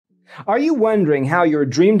Are you wondering how your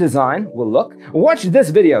dream design will look? Watch this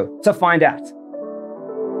video to find out.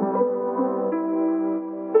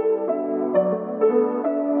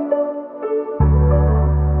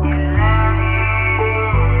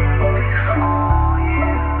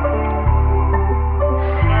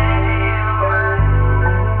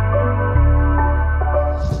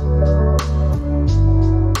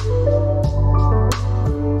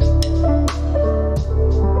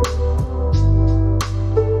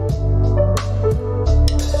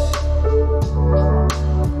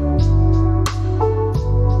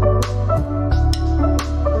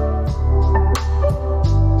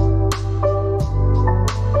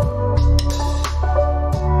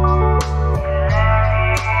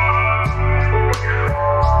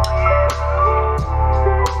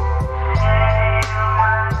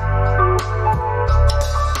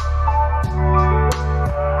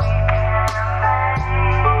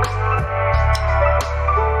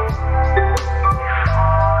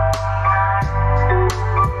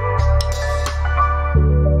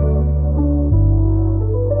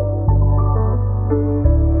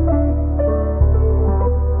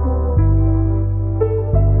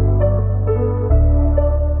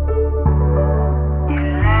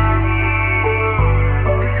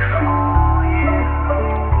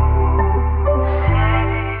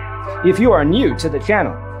 If you are new to the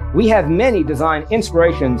channel, we have many design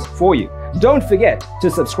inspirations for you. Don't forget to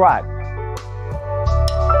subscribe.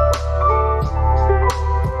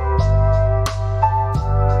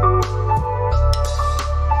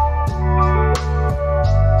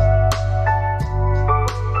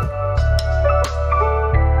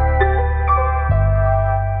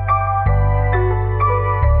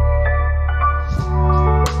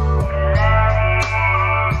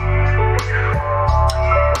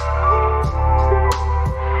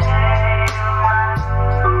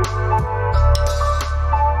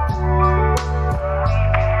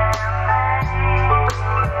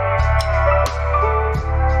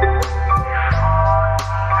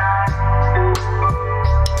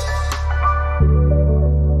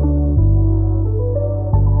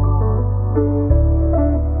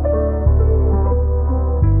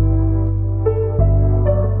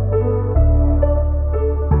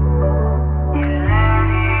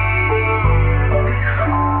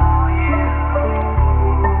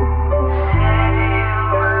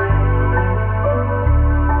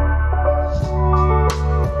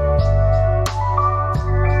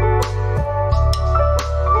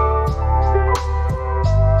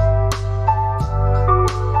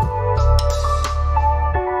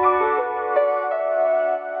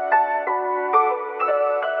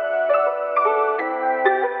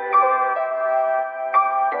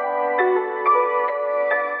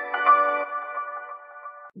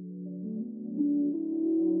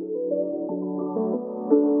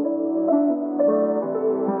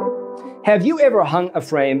 Have you ever hung a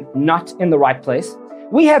frame not in the right place?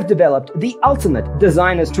 We have developed the ultimate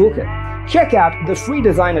designer's toolkit. Check out the free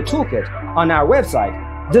designer toolkit on our website,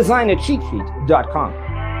 designercheatsheet.com.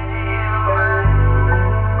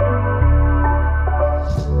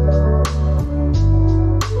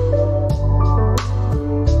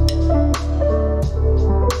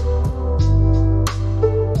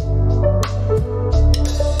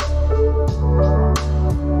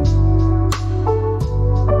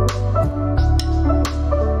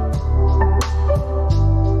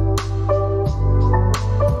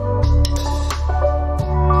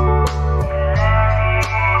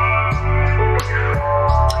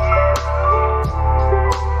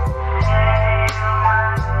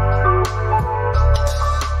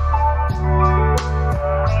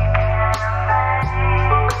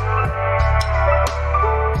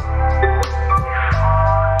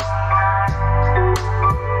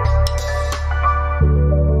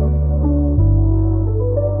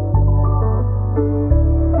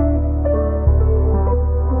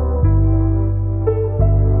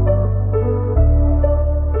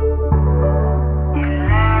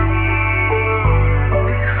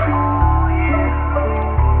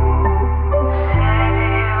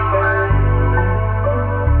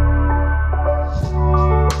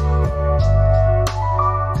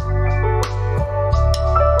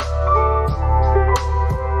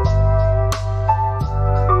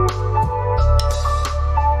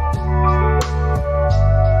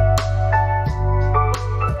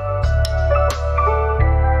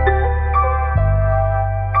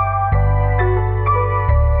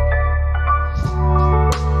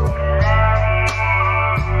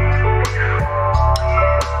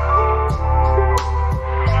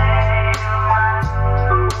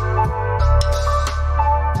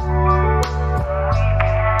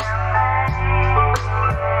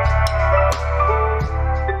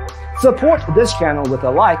 Support this channel with a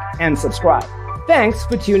like and subscribe. Thanks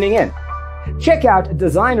for tuning in. Check out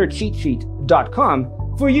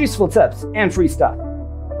designercheatsheet.com for useful tips and free stuff.